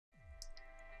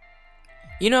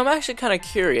You know, I'm actually kind of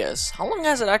curious. How long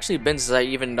has it actually been since I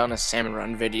even done a Salmon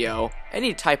Run video?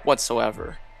 Any type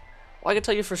whatsoever. Well, I can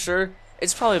tell you for sure,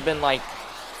 it's probably been like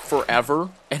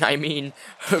forever. And I mean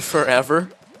forever.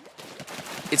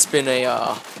 It's been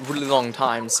a really long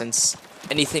time since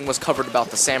anything was covered about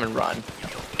the Salmon Run.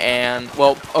 And,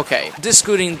 well, okay,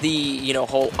 disputing the, you know,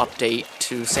 whole update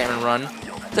to Salmon Run,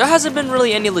 there hasn't been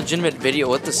really any legitimate video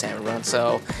with the Salmon Run,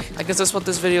 so I guess that's what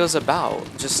this video is about.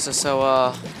 Just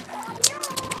so,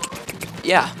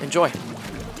 yeah, enjoy.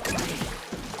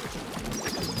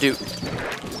 Dude.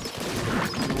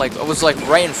 Like, I was like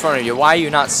right in front of you. Why are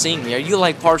you not seeing me? Are you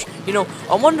like you know,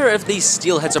 I wonder if these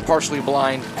steelheads are partially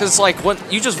blind. Cause it's like when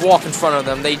you just walk in front of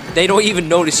them, they don't even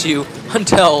notice you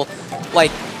until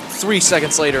like 3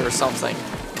 seconds later or something.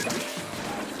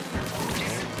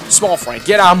 Small fry,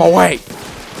 get out of my way!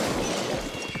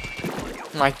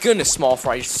 My goodness, small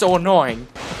fry, you're so annoying.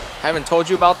 I haven't told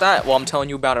you about that? Well, I'm telling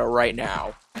you about it right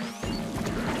now.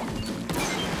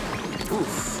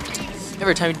 Oof.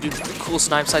 Every time you do a cool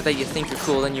snipe sight that you think you're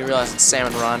cool, then you realize it's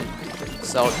Salmon Run.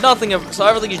 So so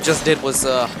everything you just did was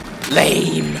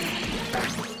lame.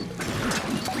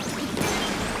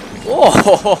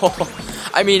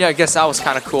 Oh, I mean, I guess that was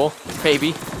kind of cool,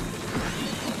 maybe.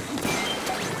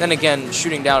 Then again,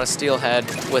 shooting down a steelhead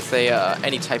with a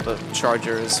any type of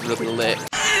charger is really lit.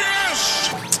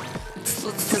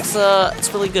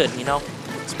 It's really good, you know.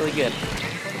 It's really good.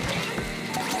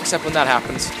 Except when that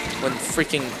happens, when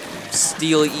freaking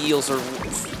steel eels or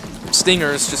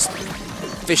stingers just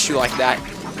fish you like that.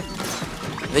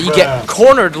 Then you get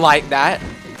cornered like that.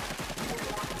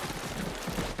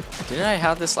 Didn't I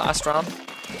have this last round?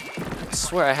 I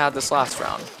swear I had this last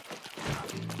round.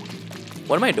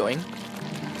 What am I doing?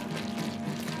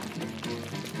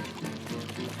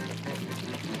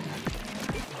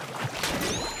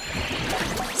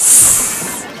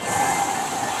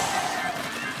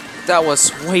 That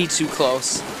was way too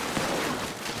close.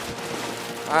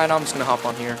 Alright, I'm just gonna hop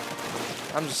on here.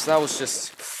 That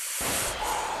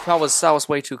was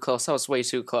way too close. That was way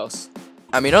too close.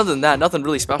 I mean, other than that, nothing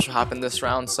really special happened this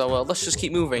round, so let's just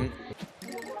keep moving.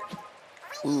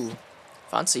 Ooh,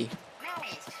 fancy.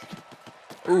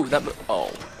 Ooh, that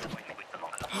oh.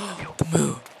 The moon.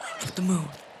 Look at the moon.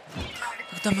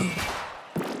 Look at the moon.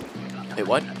 Wait,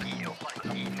 what?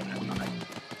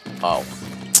 Oh.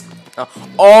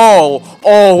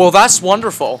 Oh, well, that's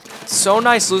wonderful. So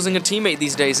nice losing a teammate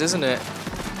these days, isn't it?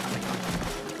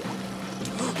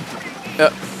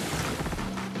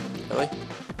 Really?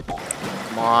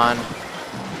 Come on.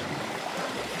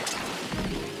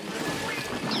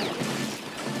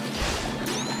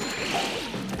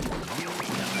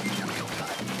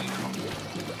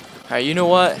 Alright, you know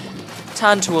what?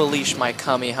 Time to unleash my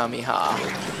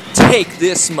Kamehameha. Take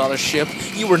this, mothership.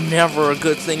 You were never a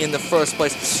good thing in the first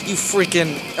place. You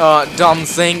freaking dumb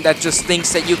thing that just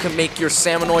thinks that you can make your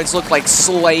salmonoids look like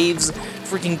slaves.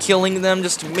 Freaking killing them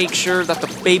just to make sure that the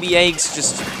baby eggs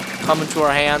just come into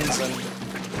our hands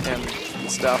and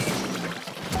stuff.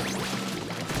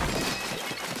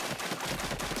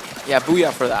 Yeah,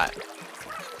 booyah for that.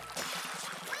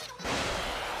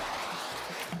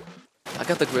 I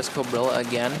got the Griscobrilla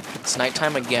again. It's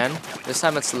nighttime again. This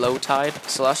time it's low tide,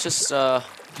 so that's just,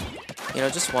 you know,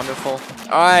 just wonderful.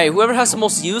 Alright, whoever has the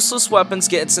most useless weapons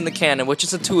gets in the cannon, which is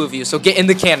the two of you, so get in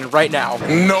the cannon right now.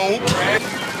 Nope.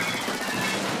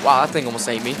 Wow, that thing almost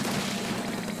ate me.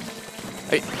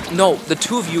 Hey, no, the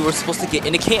two of you were supposed to get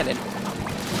in a cannon.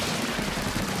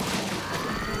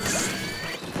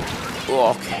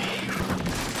 Okay.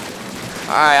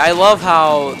 Alright, I love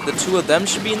how the two of them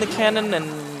should be in the cannon,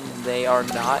 and they are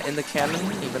not in the cannon,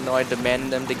 even though I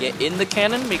demand them to get in the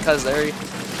cannon because they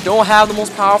don't have the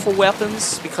most powerful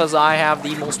weapons, because I have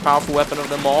the most powerful weapon of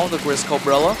them all, the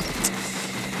Griscobrilla.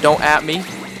 Don't at me.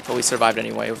 But we survived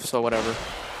anyway, so whatever.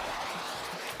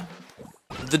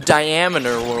 The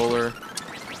diameter roller.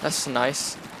 That's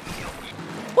nice.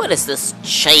 What is this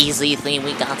cheesy thing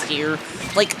we got here?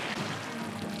 Like,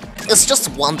 it's just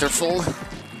wonderful.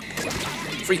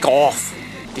 Freak off.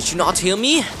 Did you not hear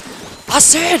me? I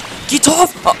said, get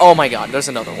off! Oh my god, there's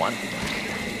another one.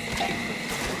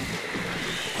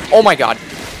 Oh my god.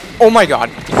 Oh my god.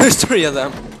 There's 3 of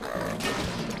them.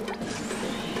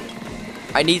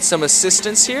 I need some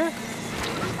assistance here.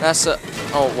 That's a...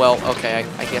 Oh, well, okay.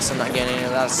 I guess I'm not getting any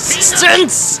of that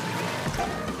assistance!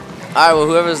 Alright, well,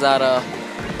 whoever's that,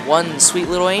 one sweet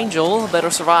little angel better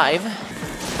survive.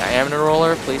 Diameter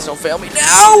roller, please don't fail me. No!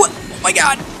 Oh my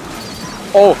god!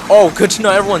 Oh, good to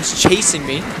know everyone's chasing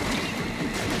me.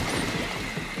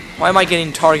 Why am I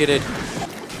getting targeted?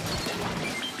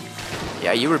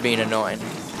 Yeah, you were being annoying.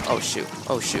 Oh shoot,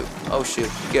 oh shoot, oh shoot.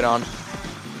 Get on.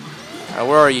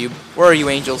 Where are you? Where are you,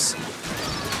 angels?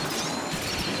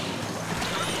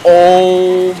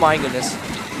 Oh my goodness.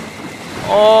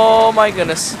 Oh my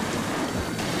goodness.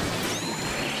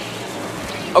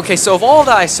 Okay, so of all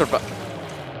that I survived...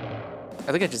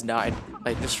 I think I just died.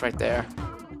 Like, just right there.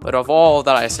 But of all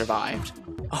that I survived...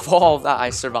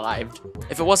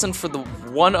 If it wasn't for the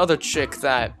one other chick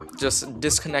that just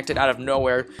disconnected out of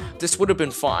nowhere, this would have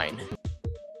been fine.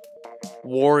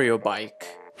 Wario Bike.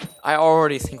 I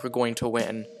already think we're going to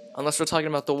win. Unless we're talking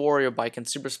about the Wario Bike in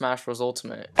Super Smash Bros.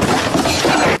 Ultimate.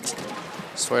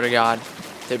 Swear to God,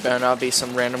 there better not be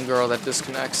some random girl that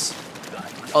disconnects.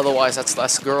 Otherwise, that's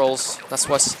less girls. That's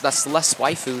less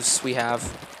waifus we have.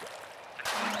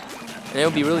 And it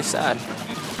would be really sad.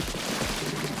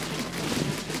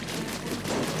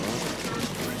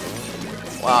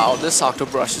 Wow, this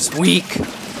Octobrush is weak.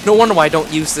 No wonder why I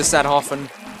don't use this that often.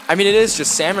 I mean, it is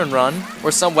just Salmon Run,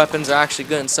 where some weapons are actually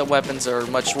good and some weapons are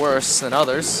much worse than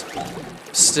others.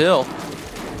 Still.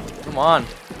 Come on.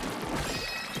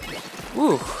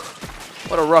 Whew.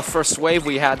 What a rough first wave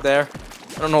we had there.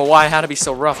 I don't know why it had to be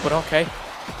so rough, but okay.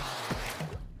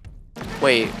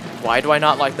 Wait, why do I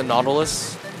not like the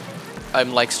Nautilus?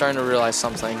 I'm like starting to realize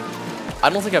something. I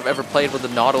don't think I've ever played with the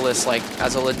Nautilus like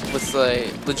as with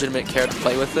a legitimate care to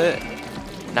play with it,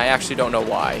 and I actually don't know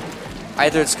why.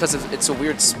 Either it's because it's a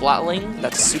weird splatling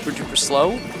that's super duper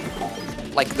slow,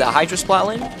 like the Hydra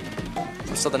splatling,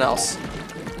 or something else.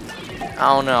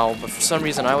 I don't know, but for some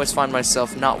reason I always find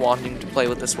myself not wanting to play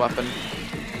with this weapon.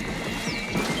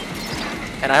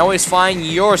 And I always find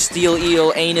your steel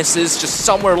eel anuses just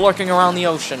somewhere lurking around the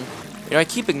ocean. You know, I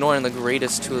keep ignoring the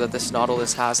greatest tool that this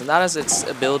Nautilus has, and that is its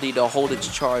ability to hold its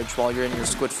charge while you're in your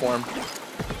squid form.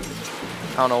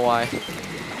 I don't know why.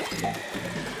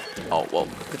 Oh, well,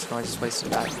 good to know I just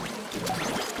wasted that.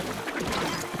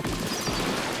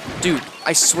 Dude,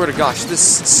 I swear to gosh, this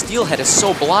steelhead is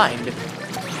so blind.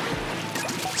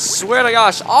 Swear to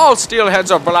gosh, all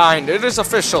steelheads are blind. It is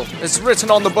official. It's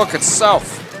written on the book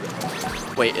itself.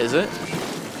 Wait, is it?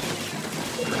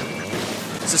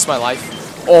 Is this my life?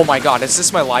 Oh my god, is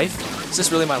this my life? Is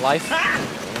this really my life?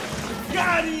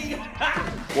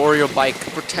 Wario Bike,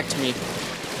 protect me.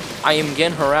 I am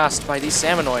getting harassed by these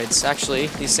salmonoids. Actually,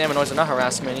 these salmonoids are not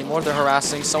harassing me anymore, they're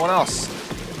harassing someone else.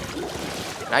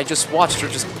 And I just watched her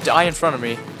just die in front of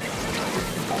me.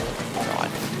 God.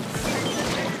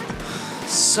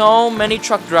 So many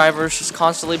truck drivers just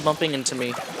constantly bumping into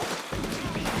me.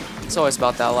 It's always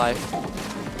about that life.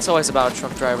 It's always about a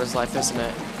truck driver's life, isn't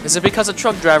it? Is it because a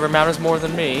truck driver matters more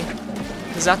than me?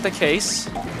 Is that the case?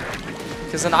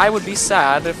 Because then I would be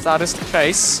sad if that is the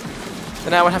case.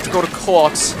 Then I would have to go to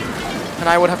court, and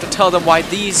I would have to tell them why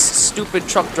these stupid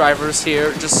truck drivers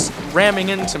here just ramming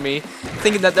into me,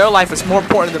 thinking that their life is more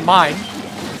important than mine.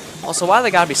 Also, why do they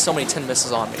gotta be so many 10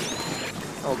 misses on me?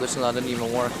 Oh, good to know that didn't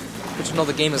even work. Good to know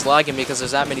the game is lagging because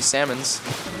there's that many salmons.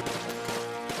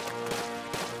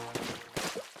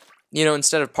 You know,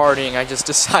 instead of partying, I just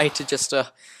decided to just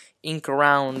ink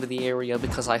around the area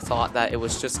because I thought that it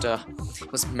was just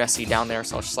it was messy down there,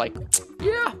 so I was just like,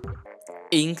 yeah,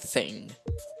 ink thing,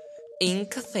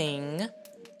 ink thing,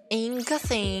 ink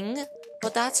thing.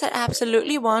 But that's an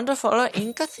absolutely wonderful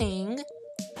ink thing.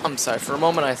 I'm sorry, for a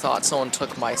moment I thought someone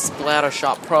took my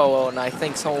Splattershot Pro, and I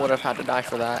think someone would have had to die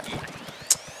for that.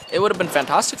 It would have been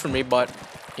fantastic for me, but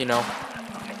you know,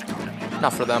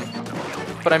 not for them.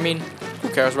 But I mean, who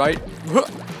cares, right?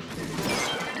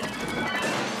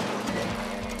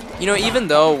 You know, even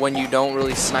though when you don't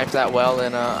really snipe that well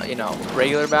in, you know,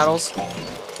 regular battles,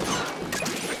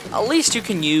 at least you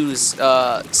can use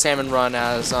Salmon Run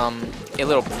as a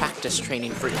little practice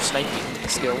training for your sniping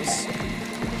skills.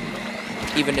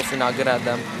 Even if you're not good at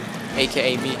them,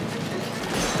 aka me.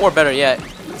 Or better yet,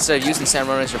 instead of using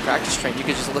Salmon Run as your practice train, you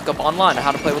could just look up online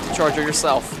how to play with the charger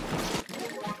yourself.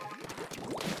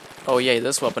 Oh yay,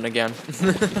 this weapon again.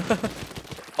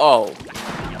 Oh.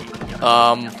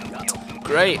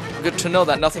 Great. Good to know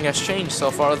that nothing has changed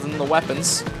so far other than the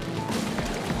weapons.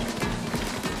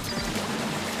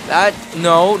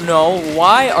 No,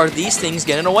 why are these things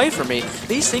getting away from me?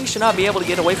 These things should not be able to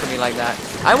get away from me like that.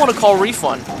 I want to call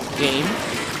refund, game.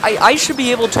 I should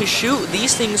be able to shoot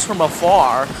these things from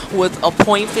afar with a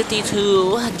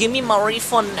 .52. Give me my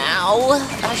refund now.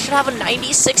 I should have a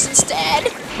 96 instead.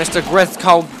 Mr.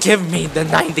 Grethko, give me the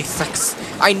 96.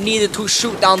 I needed to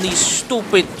shoot down these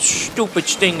stupid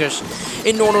stingers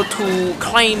in order to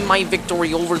claim my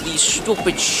victory over these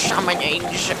stupid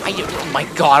shamanage. Oh my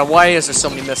god, why is there so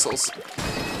many missiles?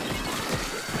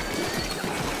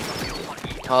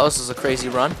 Oh, this is a crazy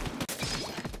run.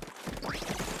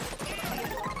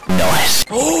 Nice.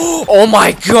 Oh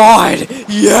my god!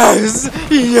 Yes!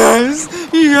 Yes!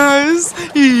 Yes!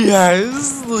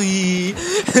 Yes!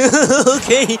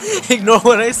 Okay, ignore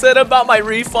what I said about my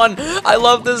refund. I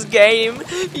love this game.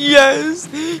 Yes!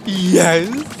 Yes!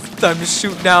 Time to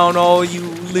shoot down all you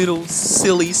little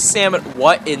silly salmon.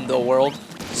 What in the world?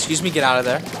 Excuse me, get out of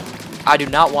there. I do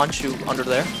not want you under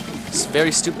there. It's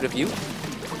very stupid of you.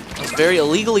 It's very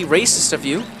illegally racist of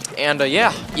you. And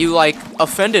yeah, you like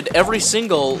offended every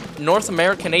single North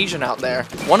American Asian out there.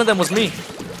 One of them was me.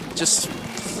 Just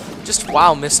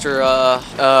wow, Mr.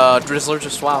 Drizzler,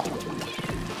 just wow.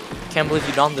 Can't believe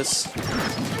you done this.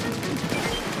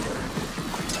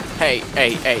 Hey,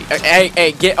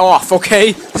 get off,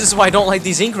 okay? This is why I don't like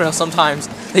these ink rails sometimes.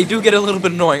 They do get a little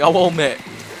bit annoying, I will admit.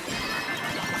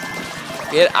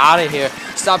 Get out of here.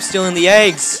 Stop stealing the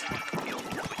eggs.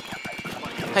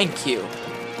 Thank you.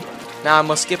 Now I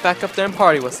must get back up there and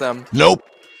party with them. Nope.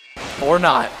 Or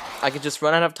not. I could just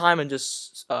run out of time and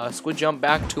just squid jump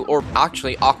back to, or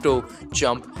actually octo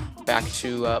jump back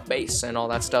to base and all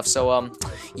that stuff. So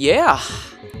yeah.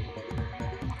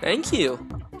 Thank you.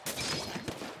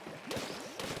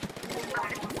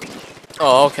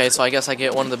 Oh, okay. So I guess I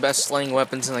get one of the best slaying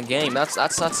weapons in the game.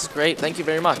 That's great. Thank you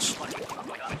very much.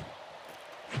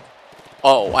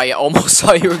 Oh, I almost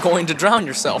thought you were going to drown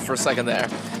yourself for a second there.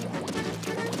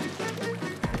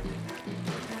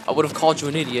 I would have called you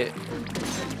an idiot.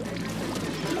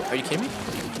 Are you kidding me?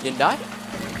 You didn't die?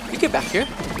 You get back here.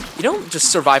 You don't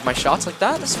just survive my shots like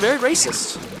that. That's very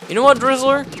racist. You know what,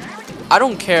 Drizzler? I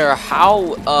don't care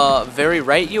how very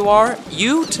right you are.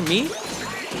 You, to me,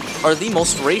 are the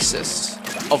most racist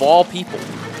of all people.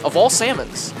 Of all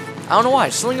salmons. I don't know why.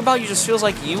 Something about you just feels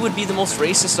like you would be the most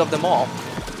racist of them all.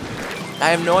 I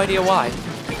have no idea why.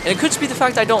 And it could just be the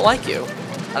fact I don't like you.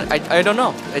 I don't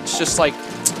know. It's just like...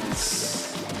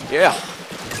 yeah.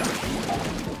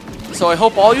 So I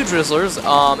hope all you Drizzlers,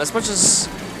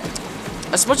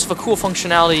 as much of a cool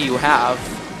functionality you have,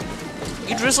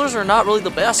 you Drizzlers are not really the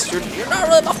best. You're not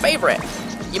really my favorite.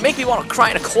 You make me want to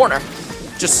cry in a corner.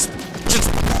 Just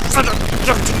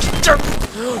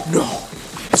no.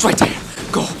 It's right there.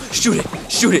 Go. Shoot it.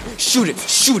 Shoot it. Shoot it.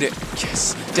 Shoot it.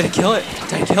 Yes. Did I kill it?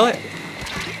 Did I kill it?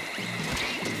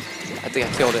 I think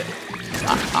I killed it.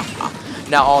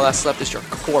 Now all that's left is your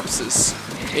corpses.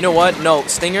 You know what? No,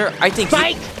 Stinger, I think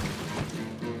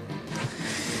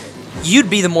you'd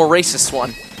be the more racist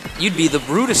one. You'd be the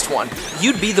rudest one.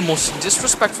 You'd be the most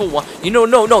disrespectful one. You know,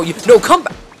 no, come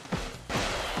back.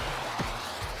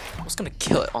 I was gonna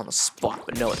kill it on the spot,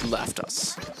 but no, it left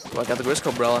us. Oh, I got the Grisco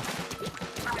umbrella.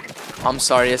 I'm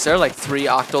sorry, is there like 3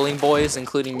 Octoling boys,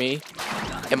 including me?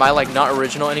 Am I like not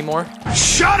original anymore?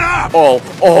 Shut up!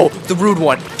 Oh, the rude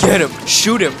one. Get him,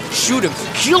 shoot him,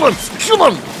 kill him!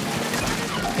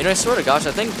 You know, I swear to gosh,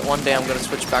 I think one day I'm gonna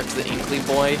switch back to the Inkly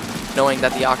boy, knowing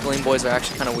that the Octoling boys are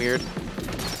actually kind of weird.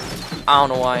 I don't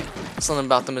know why. Something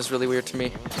about them is really weird to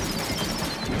me.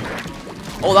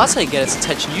 Oh, that's how you get its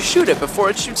attention. You shoot it before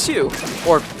it shoots you.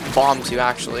 Or bombs you,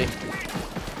 actually.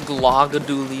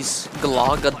 Gloggadoolies.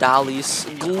 Gloggadalis.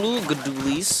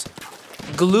 Gloogadoolies.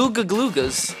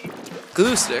 Gloogaglugas.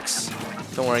 Glue sticks.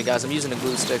 Don't worry, guys. I'm using a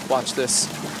glue stick. Watch this.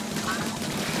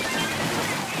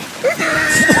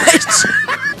 What?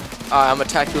 I'm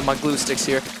attacking with my glue sticks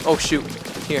here. Oh, shoot.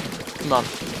 Here. Come on.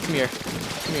 Come here.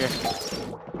 Come here.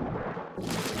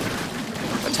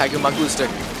 Attack with my glue stick.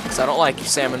 Because I don't like you,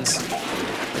 salmons.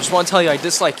 I just want to tell you I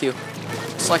dislike you.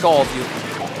 Dislike all of you.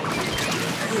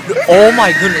 Oh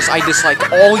my goodness, I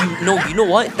dislike all you. No, you know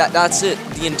what? That's it.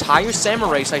 The entire salmon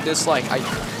race I dislike.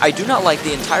 I do not like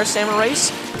the entire salmon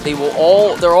race. They're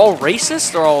all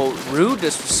racist, they're all rude,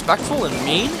 disrespectful, and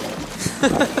mean.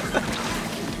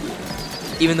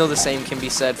 Even though the same can be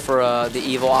said for the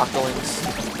evil Octolings.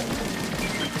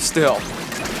 Still,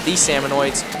 these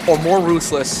salmonoids are more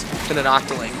ruthless than an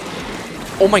Octoling.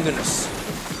 Oh my goodness.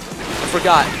 I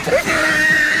forgot.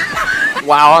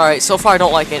 Wow, alright, so far I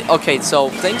don't like it. Okay, so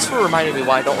thanks for reminding me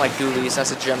why I don't like dualies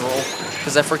as a general.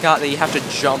 Because I forgot that you have to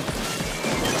jump.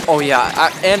 Oh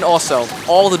yeah, and also,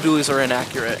 all the dualies are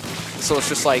inaccurate. So it's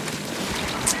just like,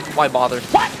 why bother?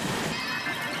 What?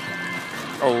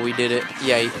 Oh, we did it.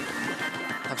 Yay.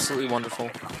 Absolutely wonderful.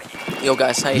 Yo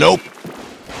guys, hey. Nope.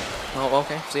 Oh,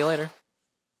 okay, see you later.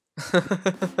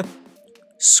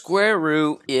 Square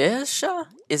root Isha?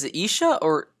 Is it Isha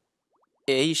or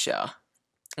Isha?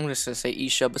 I'm just gonna say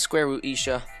Isha, but square root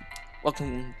Isha.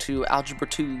 Welcome to Algebra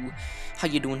 2. How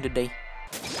you doing today?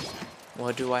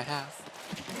 What do I have?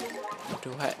 What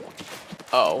do I...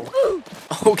 Oh.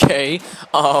 Okay.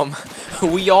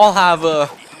 We all have,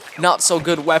 not so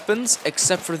good weapons,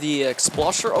 except for the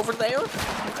Explosher over there.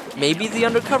 Maybe the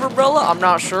undercover umbrella? I'm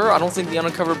not sure. I don't think the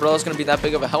undercover umbrella is going to be that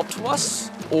big of a help to us.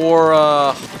 Or,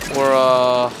 I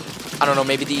don't know,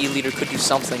 maybe the E-leader could do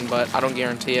something, but I don't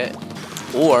guarantee it.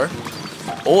 Or,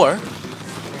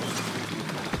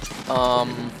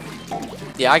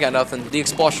 yeah, I got nothing. The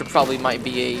Explosion probably might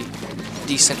be a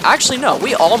decent... Actually, no,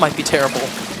 we all might be terrible.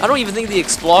 I don't even think the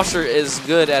Explosion is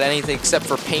good at anything except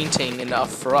for painting enough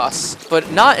for us.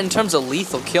 But not in terms of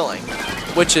lethal killing,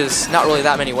 which is not really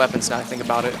that many weapons now I think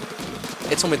about it.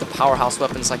 It's only the powerhouse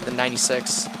weapons like the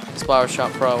 96, Splatter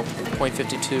Shot Pro,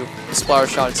 .52, the Splatter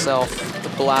Shot itself, the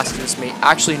blasters.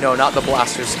 Actually, no, not the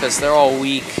blasters, because they're all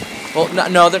weak. Well,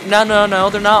 no,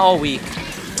 they're not all weak.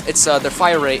 It's their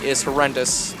fire rate is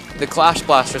horrendous. The Clash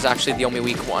Blaster is actually the only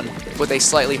weak one, with a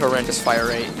slightly horrendous fire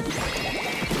rate.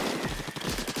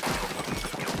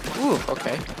 Ooh,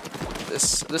 okay.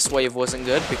 This wave wasn't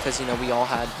good because, you know, we all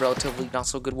had relatively not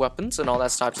so good weapons and all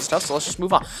that types of stuff, so let's just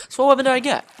move on. So what weapon did I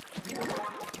get?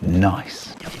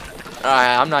 Nice.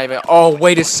 Alright, I'm not even... Oh,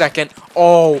 wait a second.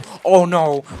 Oh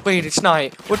no. Wait, it's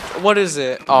not. What is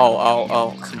it?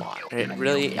 Oh, come on.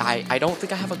 Really? I don't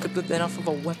think I have a good enough of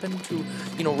a weapon to,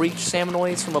 you know, reach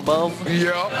Salmonoids from above.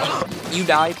 Yeah. You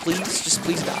die, please. Just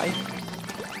please die.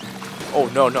 Oh,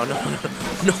 no. No,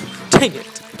 dang it.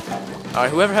 Alright,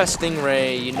 whoever has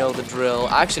Stingray, you know the drill.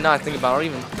 Actually, now I think about it,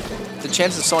 even the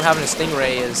chances of someone having a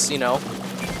Stingray is, you know,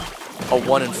 a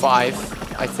 1 in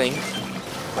 5, I think.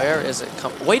 Where is it?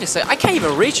 Wait a second. I can't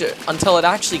even reach it until it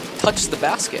actually touches the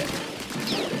basket.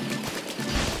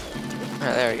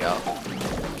 Alright, there you go.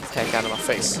 Get the heck out of my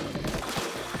face.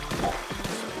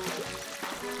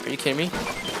 Are you kidding me?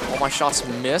 All my shots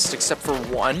missed except for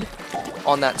one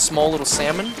on that small little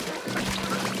salmon.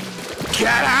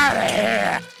 Get out of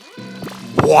here!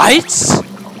 What?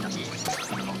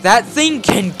 That thing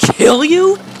can kill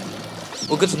you?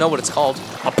 Well, good to know what it's called.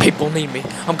 Oh, people need me.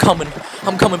 I'm coming,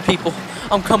 people.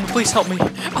 I'm coming. Please help me.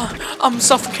 I'm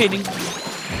suffocating.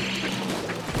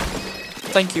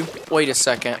 Thank you. Wait a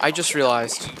second. I just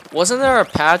realized. Wasn't there a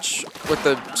patch with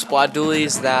the Splat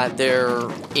Dualies that their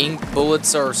ink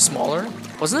bullets are smaller?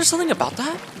 Wasn't there something about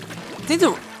that?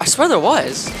 I swear there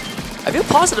was. I feel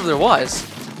positive there was.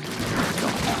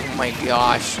 Oh my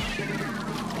gosh.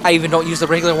 I even don't use the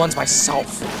regular ones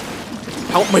myself.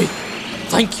 Help me.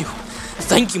 Thank you.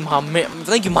 Thank you,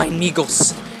 my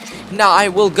amigos. Now I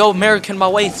will go American my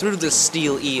way through this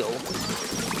steel eel.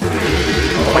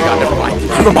 Oh my god,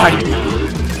 never mind.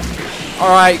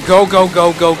 Alright, go.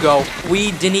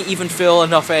 We didn't even fill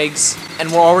enough eggs,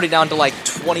 and we're already down to like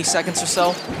 20 seconds or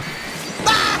so.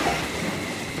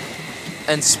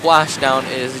 And splashdown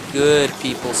is good,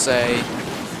 people say.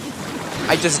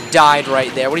 I just died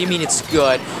right there. What do you mean it's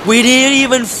good? We didn't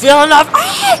even fill enough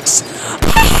eggs!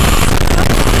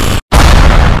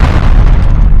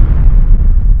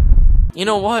 You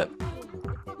know what?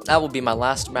 That will be my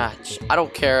last match. I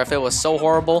don't care if it was so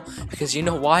horrible, because you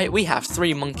know why? We have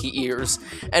 3 monkey ears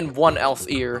and 1 elf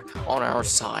ear on our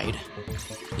side.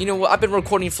 You know what? I've been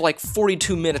recording for like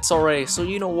 42 minutes already, so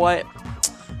you know what?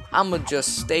 I'm gonna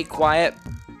just stay quiet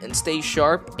and stay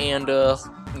sharp and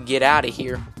get out of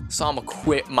here. So I'm gonna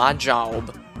quit my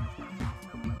job.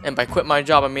 And by quit my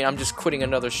job, I mean I'm just quitting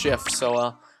another shift, so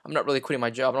I'm not really quitting my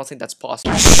job. I don't think that's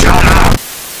possible. Shut up!